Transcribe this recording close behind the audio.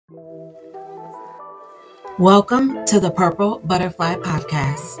Welcome to the Purple Butterfly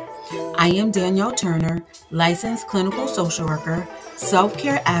Podcast. I am Danielle Turner, licensed clinical social worker,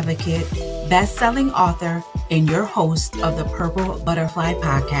 self-care advocate, best-selling author, and your host of the Purple Butterfly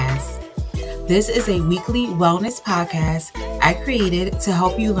Podcast. This is a weekly wellness podcast I created to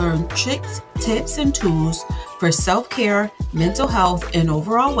help you learn tricks, tips, and tools for self-care, mental health, and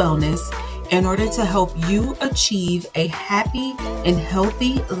overall wellness in order to help you achieve a happy and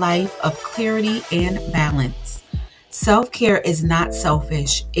healthy life of clarity and balance. Self-care is not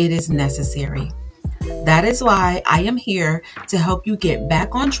selfish, it is necessary. That is why I am here to help you get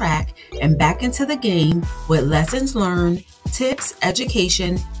back on track and back into the game with lessons learned, tips,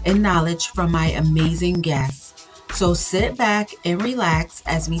 education, and knowledge from my amazing guests. So sit back and relax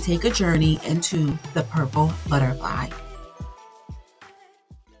as we take a journey into the Purple Butterfly.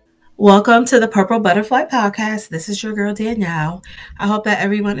 Welcome to the Purple Butterfly Podcast. This is your girl, Danielle. I hope that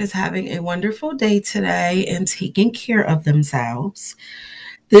everyone is having a wonderful day today and taking care of themselves.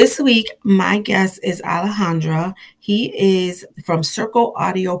 This week, my guest is Alejandro. He is from Circle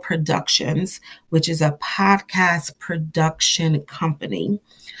Audio Productions, which is a podcast production company.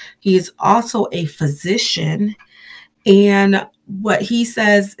 He is also a physician, and what he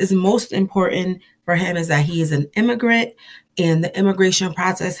says is most important for him is that he is an immigrant, and the immigration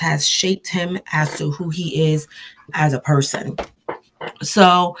process has shaped him as to who he is as a person.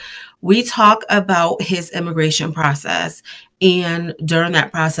 So we talk about his immigration process, and during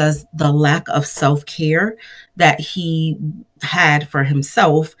that process, the lack of self-care that he had for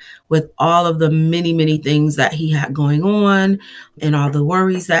himself with all of the many things that he had going on and all the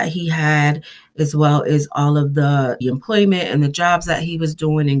worries that he had, as well as all of the employment and the jobs that he was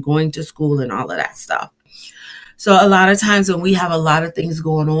doing and going to school and all of that stuff. So a lot of times when we have a lot of things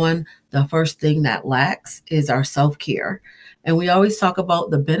going on, the first thing that lacks is our self-care. And we always talk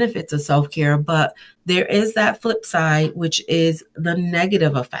about the benefits of self-care, but there is that flip side, which is the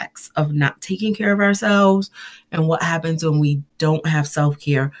negative effects of not taking care of ourselves and what happens when we don't have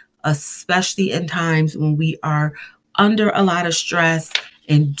self-care, especially in times when we are under a lot of stress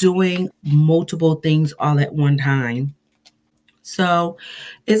and doing multiple things all at one time. So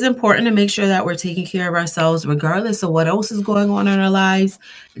it's important to make sure that we're taking care of ourselves regardless of what else is going on in our lives.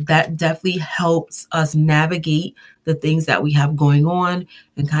 That definitely helps us navigate the things that we have going on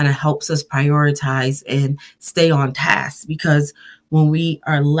and kind of helps us prioritize and stay on task, because when we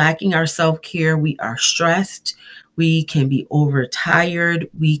are lacking our self-care, we are stressed. We can be overtired.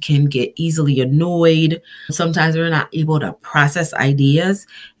 We can get easily annoyed. Sometimes we're not able to process ideas.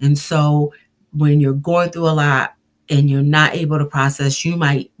 And so when you're going through a lot, and you're not able to process, you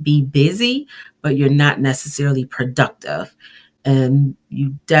might be busy, but you're not necessarily productive. And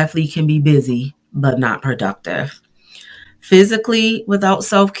you definitely can be busy, but not productive. Physically, without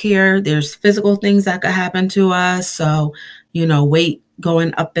self-care, there's physical things that could happen to us. So, weight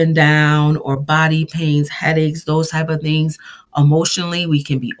going up and down, or body pains, headaches, those type of things. Emotionally, we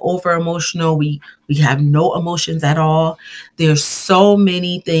can be over emotional. We have no emotions at all. There's so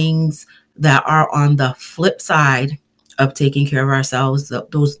many things that are on the flip side of taking care of ourselves,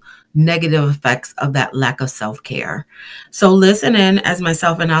 those negative effects of that lack of self-care. So listen in as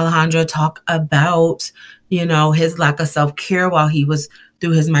myself and Alejandro talk about, his lack of self-care while he was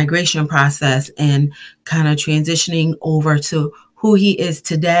through his migration process and kind of transitioning over to who he is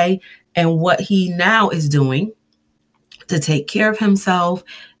today and what he now is doing to take care of himself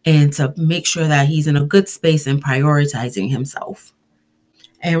and to make sure that he's in a good space and prioritizing himself.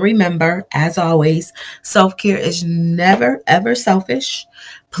 And remember, as always, self-care is never, ever selfish.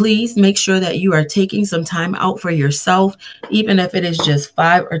 Please make sure that you are taking some time out for yourself, even if it is just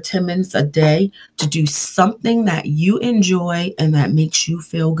 5 or 10 minutes a day, to do something that you enjoy and that makes you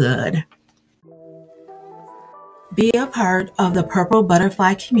feel good. Be a part of the Purple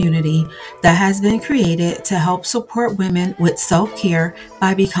Butterfly community that has been created to help support women with self-care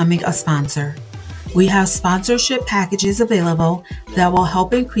by becoming a sponsor. We have sponsorship packages available that will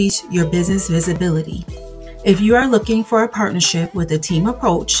help increase your business visibility. If you are looking for a partnership with a team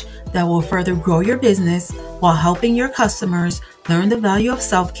approach that will further grow your business while helping your customers learn the value of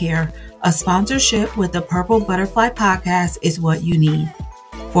self-care, a sponsorship with the Purple Butterfly Podcast is what you need.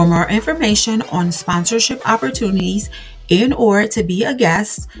 For more information on sponsorship opportunities and/or to be a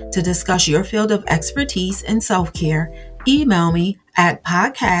guest to discuss your field of expertise in self-care, email me at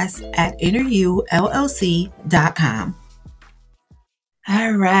podcast@inneryoullc.com.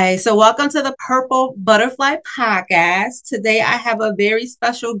 All right. So welcome to the Purple Butterfly Podcast. Today I have a very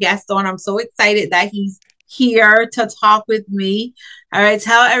special guest on. I'm so excited that he's here to talk with me. All right.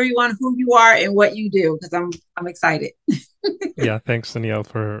 Tell everyone who you are and what you do, because I'm excited. Yeah, thanks Danielle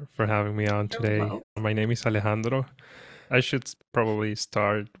for having me on You're today. welcome. My name is Alejandro. I should probably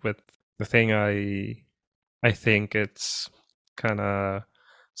start with the thing I think it's kind of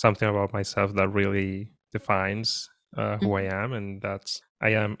something about myself that really defines who I Mhm, am, and that's I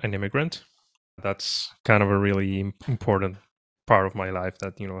am an immigrant. That's kind of a really important part of my life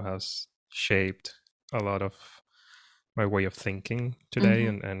that has shaped a lot of my way of thinking today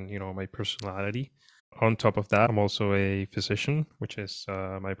mhm, and my personality. On top of that, I'm also a physician, which is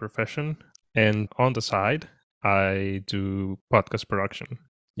my profession. And on the side, I do podcast production.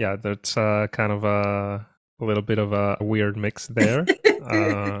 Yeah, that's kind of a little bit of a weird mix there.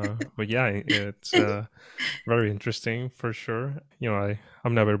 But yeah, it's very interesting for sure.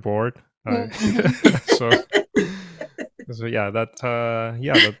 I'm never bored. I mhm. so so yeah,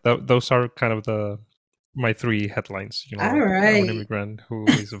 those are kind of the my three headlines. All Like I'm an right. immigrant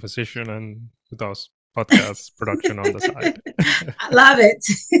who is a physician and who does podcast production on the side. I love it.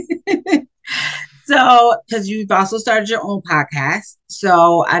 So, because you've also started your own podcast.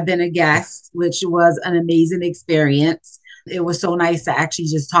 So, I've been a guest, which was an amazing experience. It was so nice to actually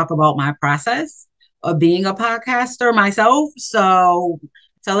just talk about my process of being a podcaster myself. So,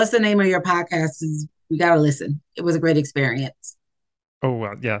 tell us the name of your podcast. We got to listen. It was a great experience. Oh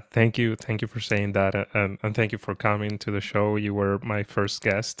well, yeah. Thank you for saying that, and thank you for coming to the show. You were my first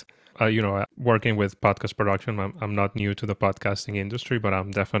guest. Working with podcast production, I'm not new to the podcasting industry, but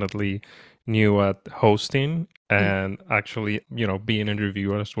I'm definitely new at hosting Mhm, and actually, being an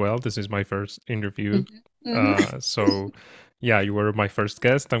interviewer as well. This is my first interview. mhm, mhm. So yeah, you were my first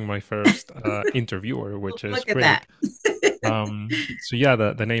guest and my first interviewer, which is Look at that. great. So yeah,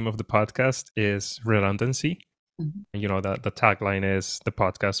 the name of the podcast is Redundancy. Mhm, The tagline is the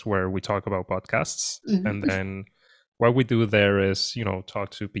podcast where we talk about podcasts. And mhm, then what we do there is, talk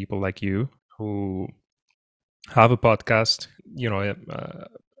to people like you who have a podcast.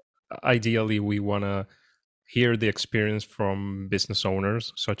 Ideally, we want to hear the experience from business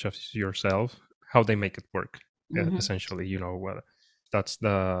owners, such as yourself, how they make it work. mhm, Essentially, that's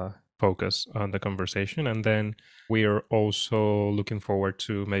the focus on the conversation. And then we are also looking forward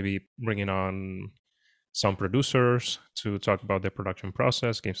to maybe bringing on some producers to talk about the production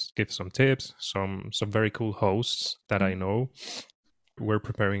process, give some tips, some very cool hosts that I mhm, know. We're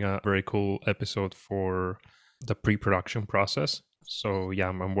preparing a very cool episode for the pre-production process. So yeah,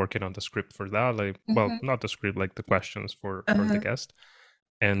 I'm working on the script for that. Like, well, mhm. not the script, like the questions for the Uh-huh. guest.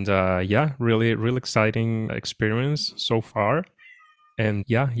 And yeah, really, real exciting experience so far. And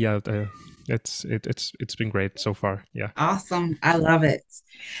it's been great so far. Yeah. Awesome. I love it.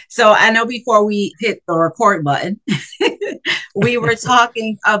 So I know before we hit the record button, we were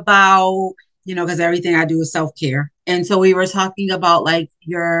talking about, because everything I do is self-care. And so we were talking about like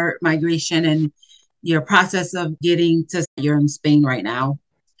your migration and your process of getting to, you're in Spain right now.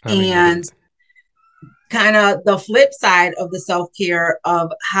 I'm in And Madrid. kind of the flip side of the self-care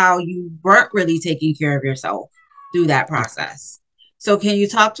of how you weren't really taking care of yourself through that Yeah. process. So can you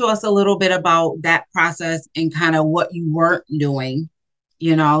talk to us a little bit about that process and kind of what you weren't doing,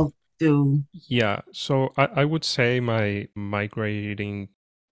 through Yeah, so I would say my migrating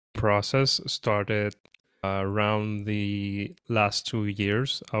process started around the last 2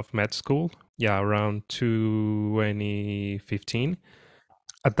 years of med school. Yeah, around 2015.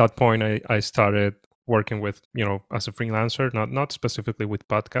 At that point, I started working with, as a freelancer, not specifically with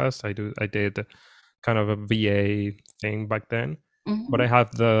podcasts. I did kind of a VA thing back then, but Mhm, I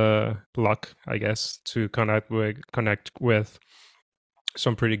have the luck, I guess, to connect with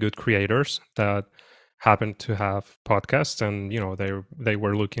some pretty good creators that happened to have podcasts, and they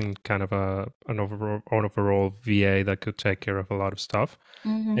were looking kind of an overall VA that could take care of a lot of stuff.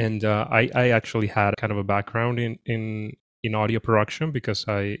 mhm, And I actually had kind of a background in audio production because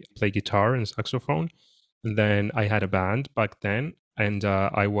I play guitar and saxophone, and then I had a band back then, and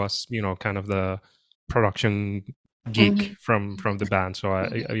I was kind of the production geek mhm, from the band. So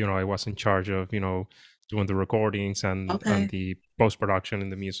mhm. I was in charge of doing the recordings and Okay. the post production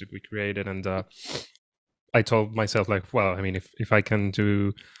and the music we created. And I told myself, like, well, I mean, if I can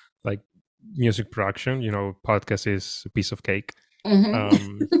do like music production, podcast is a piece of cake.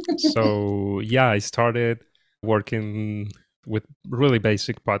 Mhm. So yeah, I started working with really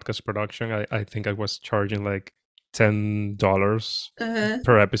basic podcast production. I think I was charging like $10 Uh-huh.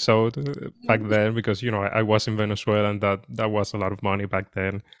 per episode back then, because I was in Venezuela, and that was a lot of money back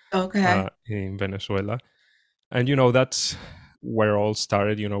then Okay. in Venezuela. And that's where all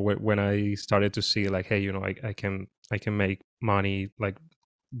started. When I started to see, like, hey, I can make money, like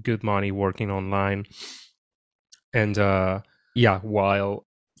good money, working online. And yeah, while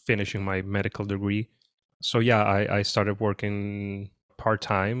finishing my medical degree. So yeah, I started working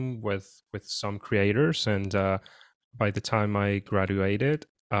part-time with some creators, and by the time I graduated,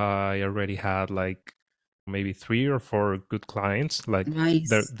 I already had like maybe 3 or 4 good clients. Like Nice.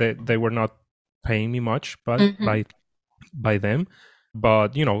 they were not paying me much, but Mm-hmm. by them,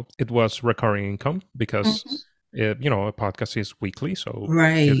 but it was recurring income because Mm-hmm. a podcast is weekly, so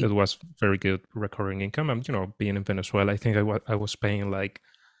Right. it was very good recurring income. And being in Venezuela, I think I was paying like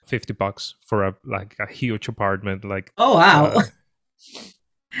 $50 for a huge apartment. Like Oh, wow.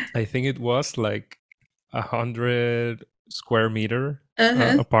 I think it was like 100 square meter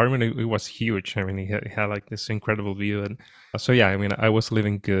Uh-huh. apartment. It was huge. I mean, it had like this incredible view, and so yeah. I mean, I was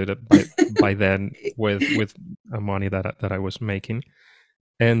living good by then with money that I was making.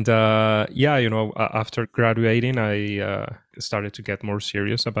 And yeah, after graduating, I started to get more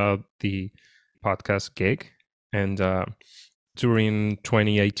serious about the podcast gig. And during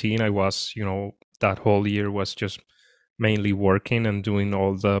 2018, I was, that whole year was just mainly working and doing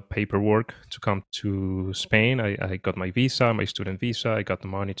all the paperwork to come to Spain. I got my visa, my student visa. I got the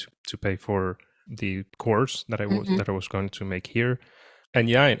money to pay for the course Mm-hmm. that I was going to make here. And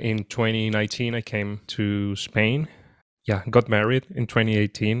yeah, in 2019, I came to Spain. Yeah, got married in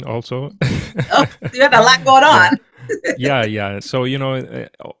 2018 also. Oh, you had a lot going Yeah, on. yeah. So,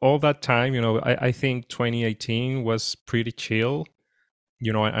 all that time, I think 2018 was pretty chill,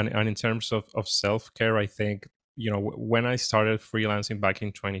 and in terms of self-care, I think, when I started freelancing back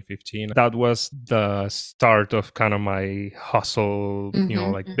in 2015, that was the start of kind of my hustle,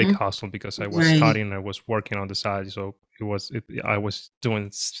 Mm-hmm. like big Mm-hmm. hustle, because I was Right. studying, I was working on the side. So I was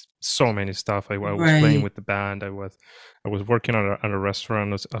doing so many stuff. I was playing Right. with the band. I was working at a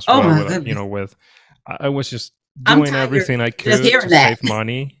restaurant as Oh well my with, goodness. I was just I'm doing tired everything I just could to hearing that. save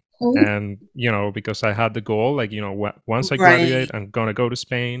money. And because I had the goal, like, once I Right. graduate, I'm gonna go to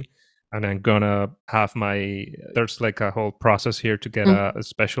Spain, and I'm gonna have my there's like a whole process here to get Mm-hmm. a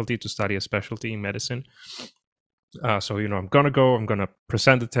specialty, to study a specialty in medicine. So I'm gonna go, I'm gonna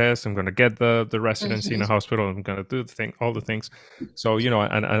present the test, I'm gonna get the residency in a Mm-hmm. hospital, I'm gonna do all the things. So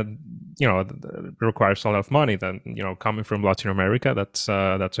and it requires a lot of money. Then coming from Latin America, that's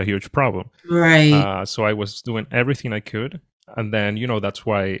a huge problem. Right. So I was doing everything I could. And then, that's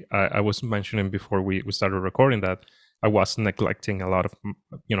why I was mentioning before we started recording that I was neglecting a lot of,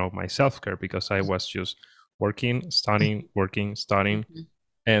 my self care, because I was just working, studying, working, studying. Mm-hmm.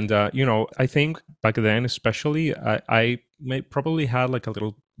 And, I think back then, especially, I may probably had like a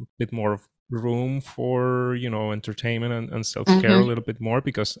little bit more of room for, entertainment and self care a Mm-hmm. little bit more,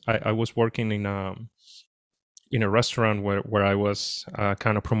 because I was working in a restaurant where I was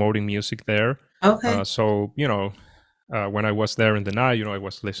kind of promoting music there. Okay. So when I was there in the night, I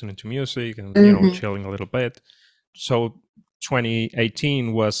was listening to music and Mm-hmm. chilling a little bit. So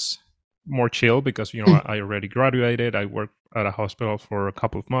 2018 was more chill because I already graduated. I worked at a hospital for a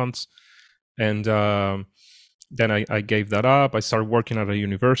couple of months, and then I gave that up. I started working at a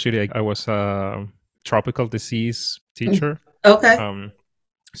university. I was a tropical disease Mm-hmm. teacher. Okay. Um,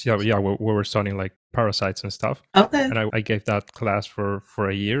 so yeah, we were studying like parasites and stuff. Okay. And I gave that class for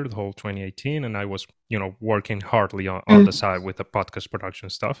a year, the whole 2018, and I was working hardly on the Mm-hmm. side with the podcast production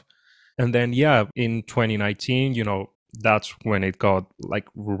stuff. And then yeah, in 2019, that's when it got like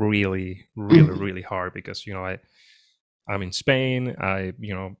really, really, Mm-hmm. really hard, because I'm in Spain.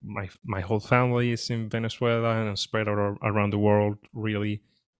 My whole family is in Venezuela and I'm spread out around the world. Really,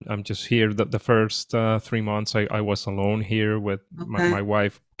 I'm just here. The first 3 months, I was alone here with Okay. my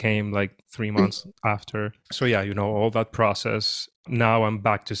wife. Came like 3 months after. So yeah, all that process. Now I'm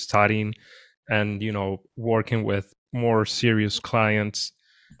back to studying, and working with more serious clients.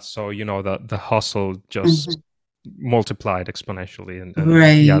 So the hustle just Mm-hmm. multiplied exponentially, and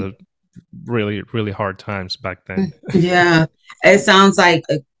Right. yeah, really, really hard times back then. Yeah. It sounds like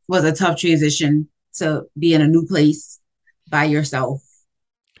it was a tough transition to be in a new place by yourself.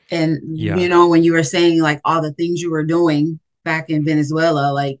 And Yeah. when you were saying like all the things you were doing back in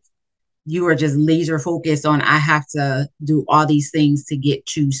Venezuela, like you were just laser focused on I have to do all these things to get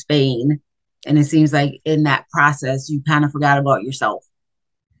to Spain. And it seems like in that process you kind of forgot about yourself.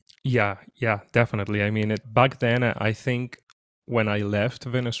 Yeah, yeah, definitely. I mean, back then, I think when I left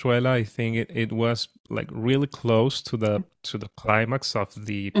Venezuela, I think it was like really close to the climax of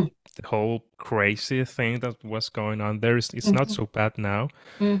the whole crazy thing that was going on there. It's not Mm-hmm. so bad now,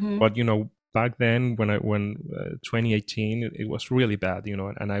 Mm-hmm. but back then when 2018, it was really bad,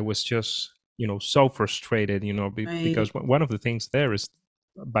 and I was just so frustrated, Right. because one of the things there is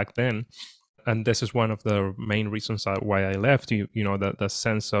back then, and this is one of the main reasons why I left. The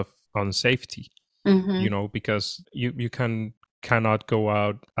sense of unsafety. Mm-hmm. Because you cannot go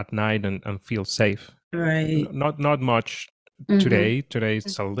out at night and feel safe. Right. Not much Mhm. today. Today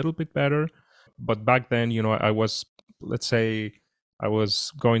it's a little bit better, but back then, I was, let's say, I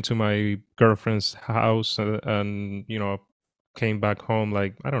was going to my girlfriend's house, and came back home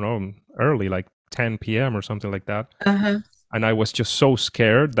like, I don't know, early, like 10 p.m. or something like that, Uh-huh. and I was just so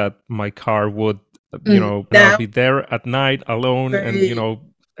scared that my car would, and I'll Now, be there at night alone, and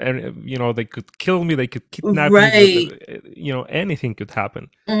right. they could kill me, they could kidnap me, Right. anything could happen.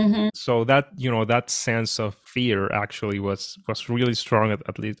 Mhm. So that, that sense of fear actually was really strong,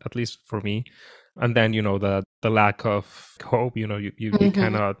 at least for me. And then, the lack of hope. You Mhm.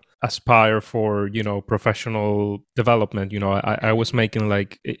 cannot aspire for, professional development. I was making,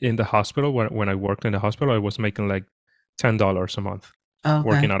 like, in the hospital, when I worked in the hospital, I was making like $10 a month Okay.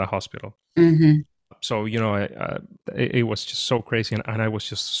 working at a hospital. Mhm. So, it was just so crazy, and I was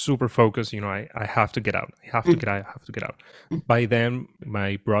just super focused. I have to get out, I have to Mhm. get out, I have to get out. By then,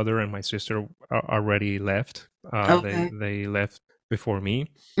 my brother and my sister already left. They Okay. they left before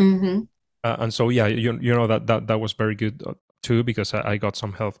me. Mhm. And so, yeah, that was very good, too, because I got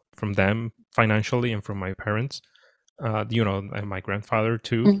some help from them financially, and from my parents, and my grandfather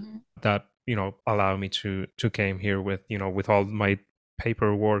too, Mhm. that allowed me to came here with, with all my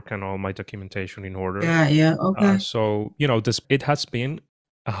paperwork and all my documentation in order. Yeah, yeah. Okay. So, this it has been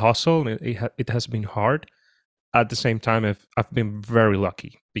a hustle. It has been hard. At the same time, I've been very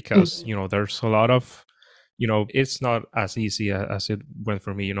lucky, because Mhm. there's a lot of, it's not as easy as it went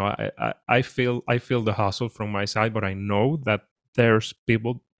for me. I feel the hustle from my side, but I know that there's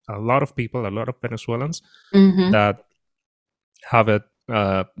a lot of Venezuelans Mhm. that have it,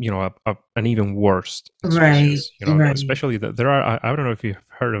 an even worse Right. experience. Right. Especially that there are. I don't know if you've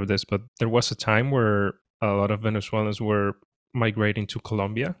heard of this, but there was a time where a lot of Venezuelans were migrating to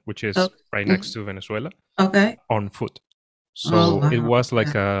Colombia, which is Okay. right next Mhm. to Venezuela, Okay. on foot. Oh, So it wow. was like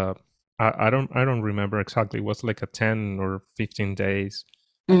Okay. a, I don't remember exactly. It was like a 10 or 15 days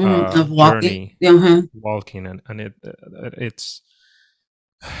Mhm. Of walking. journey, Uh-huh. walking, and it's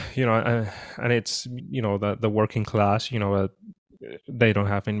and it's, the working class. They don't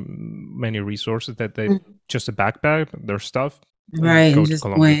have many resources, that they Mhm. just a backpack, their stuff, and Right. And go to just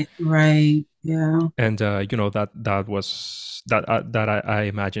Colombia. went. Right. Yeah. And that was that I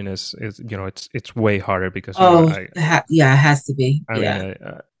imagine is, it's way harder, because Oh, yeah, it has to be. I mean,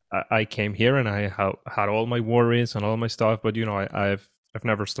 Yeah. I came here, and I had all my worries and all my stuff, but I've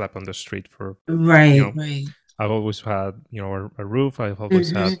never slept on the street for, you Right. know Right. I've always had, a roof. I've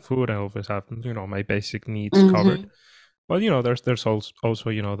always had Mhm. food. I always have, my basic needs covered. Mhm. But there's also,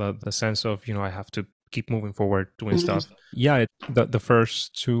 the sense of, I have to keep moving forward, doing Mhm. stuff. Yeah, the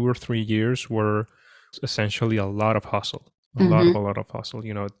first 2 or 3 years were essentially a lot of hustle, Mhm. a lot of hustle.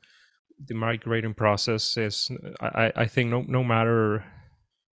 The migrating process is, I think, no matter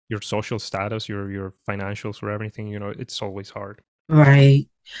your social status, your financials, or everything, it's always hard. Right.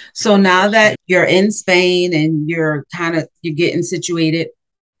 So now So that you're in Spain and you're getting situated,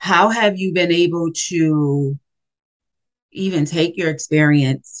 how have you been able to even take your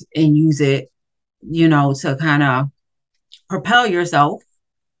experience and use it, to kind of propel yourself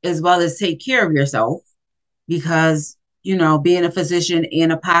as well as take care of yourself? Because, being a physician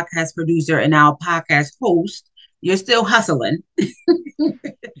and a podcast producer and now a podcast host, you're still hustling,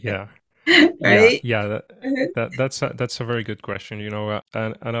 yeah, yeah, right? yeah. That's a very good question.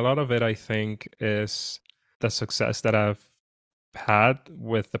 And a lot of it, I think, is the success that I've had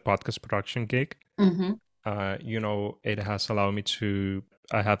with the podcast production gig. Mm-hmm. It has allowed me to.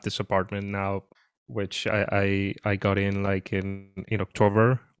 I have this apartment now, which I got in, like, in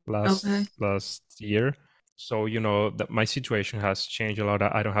October Okay. last year. So that my situation has changed a lot.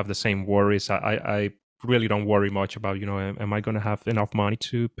 I don't have the same worries. I really don't worry much about, am I going to have enough money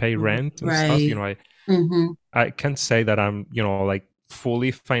to pay rent and stuff. Right. Mm-hmm. I can't say that I'm, like,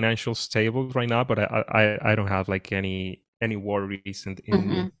 fully financial stable right now, but I don't have, like, any worries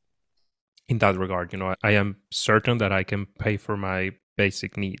Mm-hmm. in that regard. I am certain that I can pay for my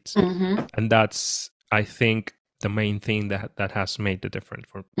basic needs, Mm-hmm. and that's, I think, the main thing that has made the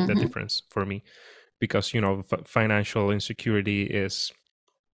Mm-hmm. difference for me, because financial insecurity is,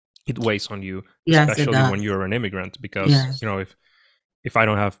 it weighs on you, Yes, it especially when does. you're an immigrant, because Yes. if I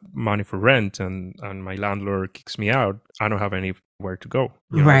don't have money for rent, and my landlord kicks me out, I don't have anywhere to go.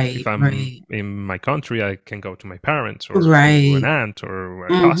 If Right. I'm Right. in my country, I can go to my parents, or to an Right. aunt, or a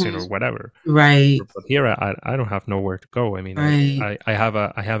cousin, Mm-hmm. or whatever. Right. But here, I don't have nowhere to go. I mean, Right. I have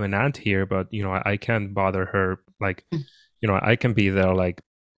an aunt here, but I can't bother her. Like, I can be there like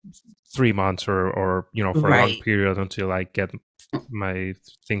 3 months, or for a long Right. period, until I get my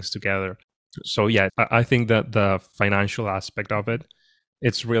things together. So yeah, I think that the financial aspect of it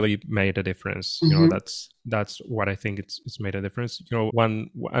it's really made a difference. You know, Mm-hmm. that's what I think it's made a difference. You know,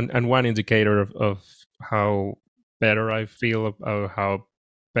 one indicator of how better I feel, how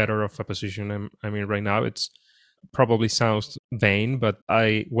better of a position I'm in right now. It's probably sounds vain, but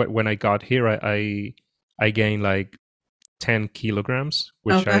when I got here, I gained like 10 kilograms,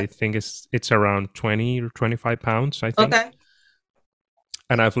 which Okay. I think it's around 20 or 25 pounds, I think. Okay.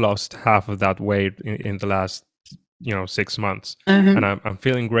 And I've lost half of that weight in the last 6 months, and Mm-hmm. I'm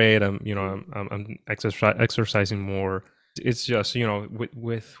feeling great. I'm exercising more. It's just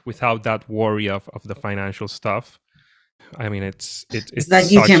without that worry of the financial stuff. I mean, It's it's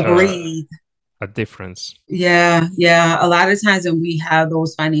like you such can breathe. a difference. Yeah, yeah. A lot of times when we have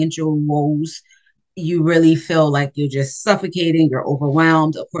those financial woes, you really feel like you're just suffocating, you're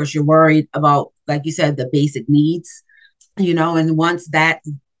overwhelmed. Of course, you're worried about, like you said, the basic needs, and once that's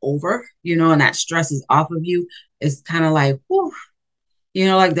over, and that stress is off of you, it's kind of like, whew,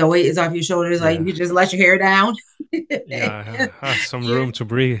 like the weight is off your shoulders, like you Yeah, can just let your hair down. yeah. I have some You're room to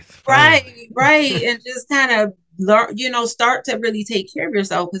breathe finally. right, right. And just kind of learn, start to really take care of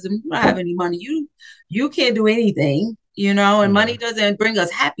yourself because if you don't have any money, you can't do anything, and money Yeah. doesn't bring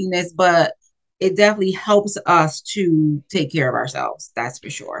us happiness, but it definitely helps us to take care of ourselves. That's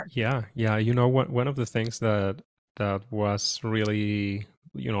for sure. Yeah, yeah. You know what? One of the things that was really,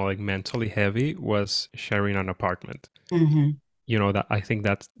 like mentally heavy was sharing an apartment. Mm-hmm. That I think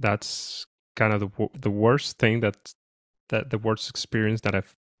that's kind of the worst thing that the worst experience that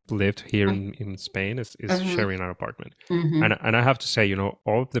I've lived here in Spain is Mm-hmm. sharing an apartment. Mm-hmm. And I have to say,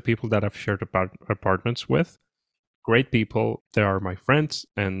 all of the people that I've shared apartments with, great people. They are my friends,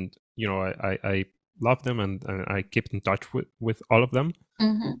 and I love them, and I keep in touch with all of them.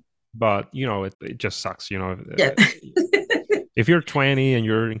 Mm-hmm. But it just sucks. Yeah. If you're 20 and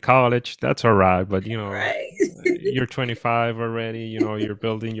you're in college, that's all right. But Right. you're 25 already. You're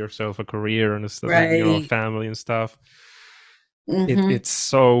building yourself a career and stuff, a Right. family and stuff. Mm-hmm. It's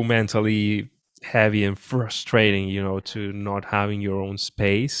so mentally heavy and frustrating, to not having your own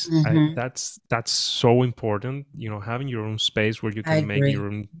space. Mm-hmm. That's so important, having your own space where you I can make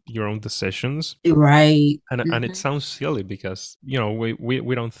agree. your own decisions. Right. And it Mm-hmm. sounds silly because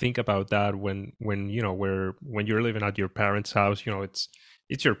we don't think about that when when you're living at your parents' house.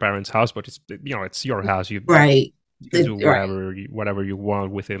 It's your parents' house, but it's your house. Right. You can do Right. whatever you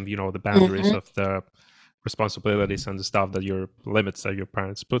want within the boundaries Mm-hmm. of the responsibilities and the stuff that your limits that your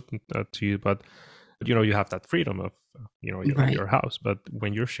parents put to you. But you have that freedom of Right. your house. But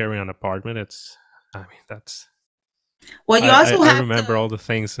when you're sharing an apartment, it's, I mean, that's, Well, you also I have remember to, all the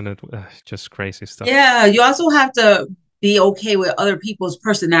things, and it just crazy stuff. yeah, you also have to be okay with other people's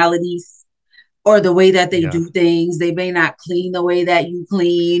personalities or the way that they Yeah. do things. They may not clean the way that you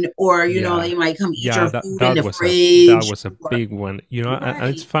clean, or, Yeah, they might come eat yeah, your that food in that the was fridge a or, big one, and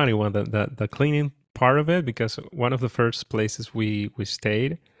it's right. funny one, the cleaning part of it, because one of the first places we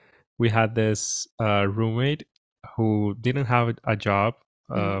stayed, we had this roommate who didn't have a job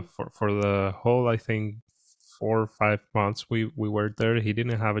Mm-hmm. for the whole, I think, 4 or 5 months we were there. He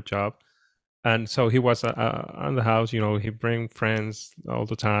didn't have a job, and so he was on the house. He bring friends all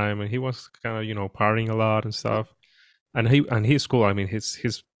the time, and he was kind of partying a lot and stuff. And he's cool. I mean,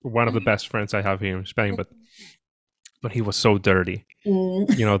 he's one of the best friends I have here in Spain, but he was so dirty.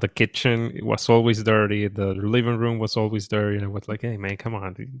 Mm-hmm. The kitchen was always dirty. The living room was always dirty. And I was like, hey man, come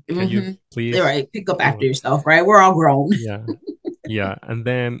on, can you Mm-hmm. All please? right. Pick up You know, after yourself, right? We're all grown. yeah, yeah. And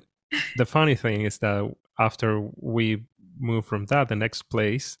then the funny thing is that after we moved from that, the next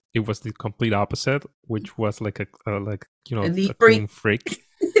place, it was the complete opposite, which was like A a neat clean freak.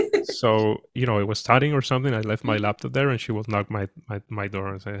 freak. So it was studying or something. I left my laptop there, and she would knock my door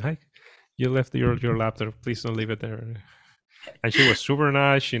and say, "Hey, you left your laptop. Please don't leave it there." And she was super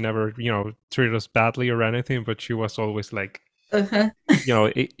nice. She never treated us badly or anything, but she was always like, Uh-huh.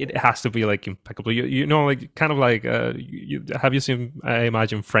 it has to be like impeccable. Like kind of like have you seen, I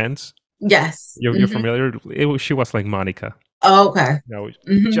imagine, Friends? Yes. You're Mm-hmm. familiar. She was like Monica. Okay. You know,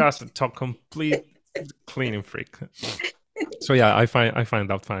 Mm-hmm. just a top complete cleaning freak. So yeah, I find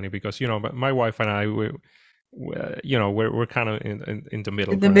that funny because my wife and I, we're kind of in the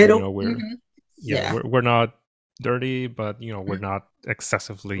middle In the ground. middle. Mm-hmm. Yeah. We're not dirty, but we're not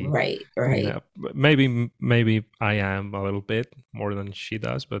excessively Right. clean Right. up. Maybe I am a little bit more than she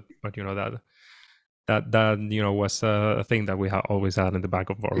does, but that was a thing that we always had in the back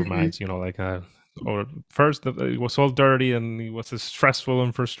of our Mm-hmm. minds. Like or first it was all dirty and it was stressful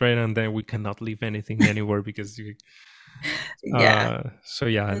and frustrating, and then we cannot leave anything anywhere because Yeah. so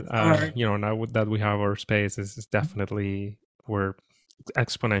yeah, It's hard. now that we have our space, is definitely where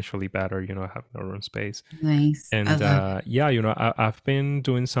exponentially better, having our own space. Nice. I And love it. yeah, I've been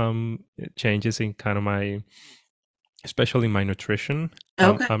doing some changes in kind of especially my nutrition.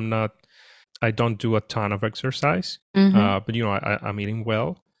 Okay. I'm not, I don't do a ton of exercise, Mm-hmm. but I'm eating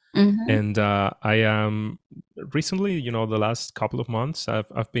well. Mm-hmm. And I am recently, the last couple of months,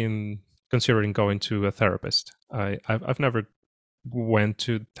 I've been considering going to a therapist. I've never went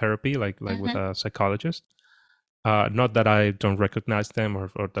to therapy like with Mm-hmm. a psychologist. Not that I don't recognize them or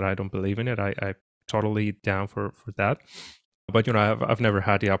that I don't believe in it. I totally down for that. But I've never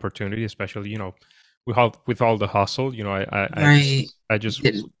had the opportunity, especially with all the hustle. I just Right. I just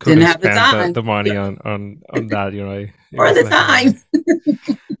Didn't couldn't have the spend time. the money on that. It Or was the like time.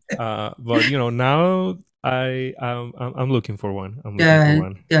 but now I'm looking for one. I'm looking for Good.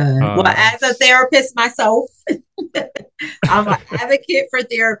 one. Good. Well, as a therapist myself, I'm an advocate for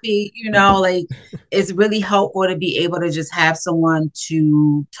therapy. Like it's really helpful to be able to just have someone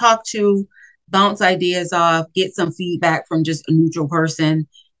to talk to, bounce ideas off, get some feedback from just a neutral person,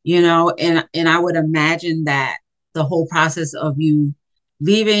 and I would imagine that the whole process of you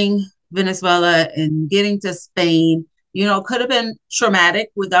leaving Venezuela and getting to Spain, could have been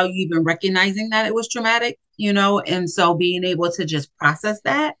traumatic without you even recognizing that it was traumatic, and so being able to just process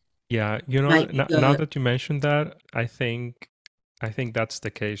that Yeah, might be now good. that you mentioned that, I think that's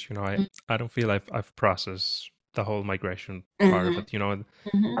the case. I don't feel I've processed the whole migration part of Mm-hmm. it.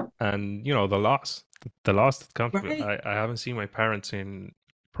 Mm-hmm. And the loss that comes with it. Right. I haven't seen my parents in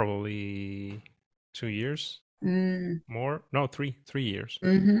probably 2 years Mm, more. No, 3 years.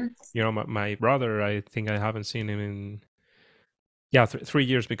 mm-hmm. My brother, I think I haven't seen him in, yeah, 3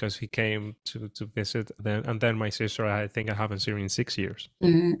 years because he came to visit. And then my sister, I think I haven't seen in 6 years.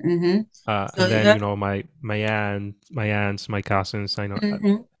 Mm-hmm. Mm-hmm. So And then yeah. my aunts, my cousins, I know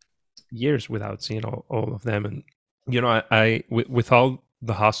Mm-hmm. years without seeing all of them. And with all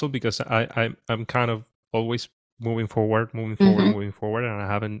the hustle, because I'm kind of always moving forward, moving forward, Mm-hmm. moving forward, and I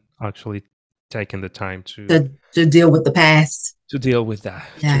haven't actually taken the time To deal with the past. to deal with that,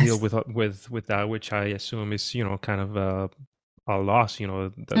 to deal Yes. with that, which I assume is kind of a loss. There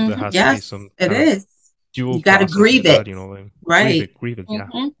Mm-hmm. has to be Yes, some it kind of is. dual You got to process grieve with it, that. Like, grieve right? it, grieve it, yeah,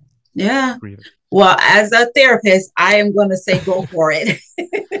 Mm-hmm. Yeah. grieve it. Well, as a therapist, I am going to say go for it.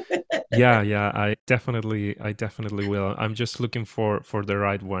 Yeah, yeah, I definitely will. I'm just looking for the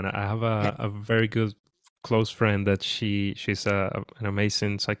right one. I have Yeah. a very good close friend that she's an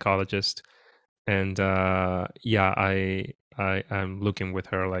amazing psychologist, and yeah, I'm looking with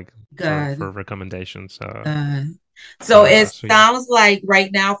her, like, for Good. recommendations. Good. So it So yeah, sounds like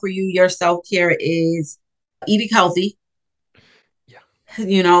right now for you, your self care is eating healthy, yeah,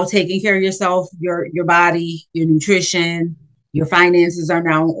 taking care of yourself, your body, your nutrition, your finances are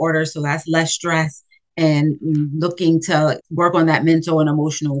now in order, so that's less stress, and looking to work on that mental and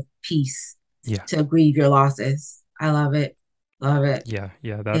emotional piece yeah, to grieve your losses. I love it. Love it. yeah.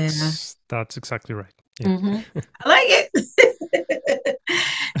 Yeah. That's exactly right. Yeah. Hmm. I like it.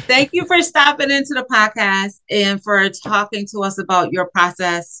 Thank you for stopping into the podcast and for talking to us about your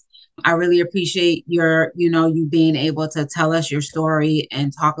process. I really appreciate you being able to tell us your story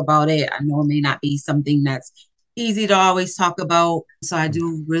and talk about it. I know it may not be something that's easy to always talk about. So I Yeah.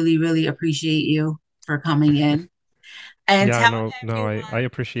 do really, really appreciate you for coming in and Yeah, tell no, I everyone.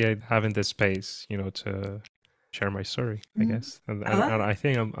 appreciate having this space, to share my story, I Mhm. guess. And I and, love and it. I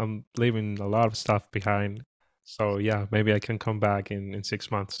think I'm leaving a lot of stuff behind. So yeah, maybe I can come back in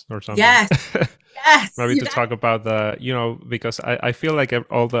 6 months or something. Yes. Yes. Maybe You to got talk about because I feel like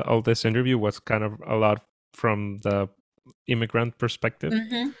all this interview was kind of a lot from the immigrant perspective,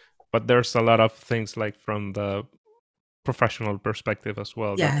 hmm but there's a lot of things like from the professional perspective as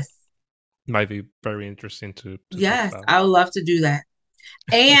well that Yes. might be very interesting to talk Yes. about. I would love to do that.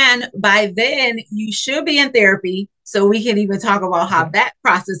 And by then, you should be in therapy so we can even talk about how Yeah. that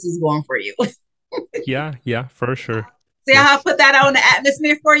process is going for you. Yeah, yeah, for sure. See how I Yes. put that out in the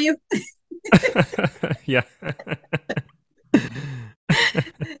atmosphere for you? Yeah.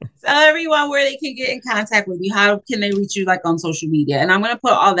 Tell everyone where they can get in contact with you. How can they reach you like on social media? And I'm going to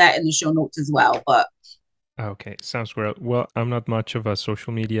put all that in the show notes as well. But Okay, sounds great. Well, I'm not much of a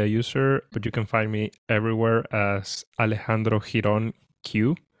social media user, but you can find me everywhere as Alejandro Girón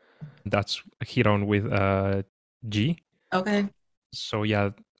Q. That's Girón with a G. okay. So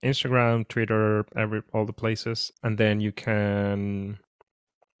yeah, Instagram, Twitter, all the places. And then you can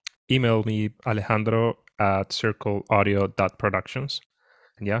email me, alejandro@circleaudio.productions.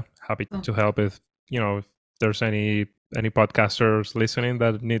 And yeah, happy Oh, to help if there's any podcasters listening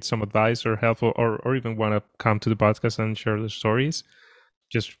that need some advice or help, or even want to come to the podcast and share their stories.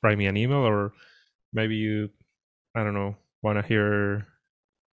 Just write me an email, or maybe you, I don't know, want to hear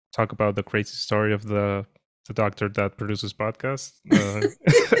talk about the crazy story of the doctor that produces podcasts,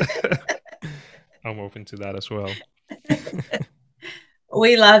 I'm open to that as well.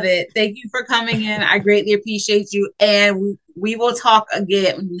 We love it. Thank you for coming in. I greatly appreciate you. And we will talk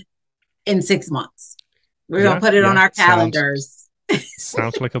again in 6 months. We're going to put it on our calendars.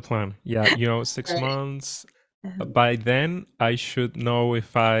 Sounds like a plan. Yeah, 6 months. By then, I should know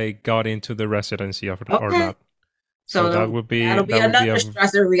if I got into the residency or not. So that would be another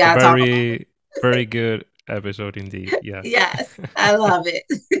stressor we got to talk about. Very good episode indeed. Yes. Yes, I love it.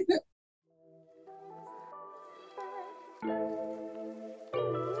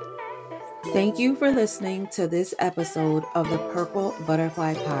 Thank you for listening to this episode of the Purple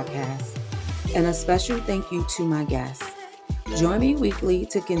Butterfly Podcast. And a special thank you to my guests. Join me weekly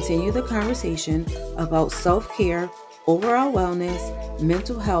to continue the conversation about self-care, overall wellness,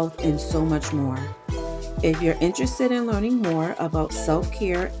 mental health, and so much more. If you're interested in learning more about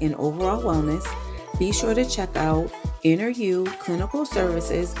self-care and overall wellness, be sure to check out Inner You Clinical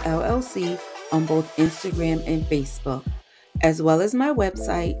Services, LLC on both Instagram and Facebook, as well as my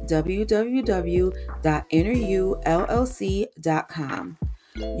website, www.innerullc.com.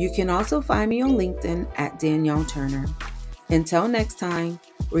 You can also find me on LinkedIn at Danielle Turner. Until next time,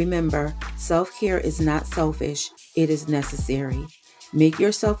 remember, self-care is not selfish, it is necessary. Make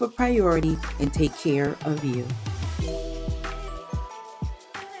yourself a priority and take care of you.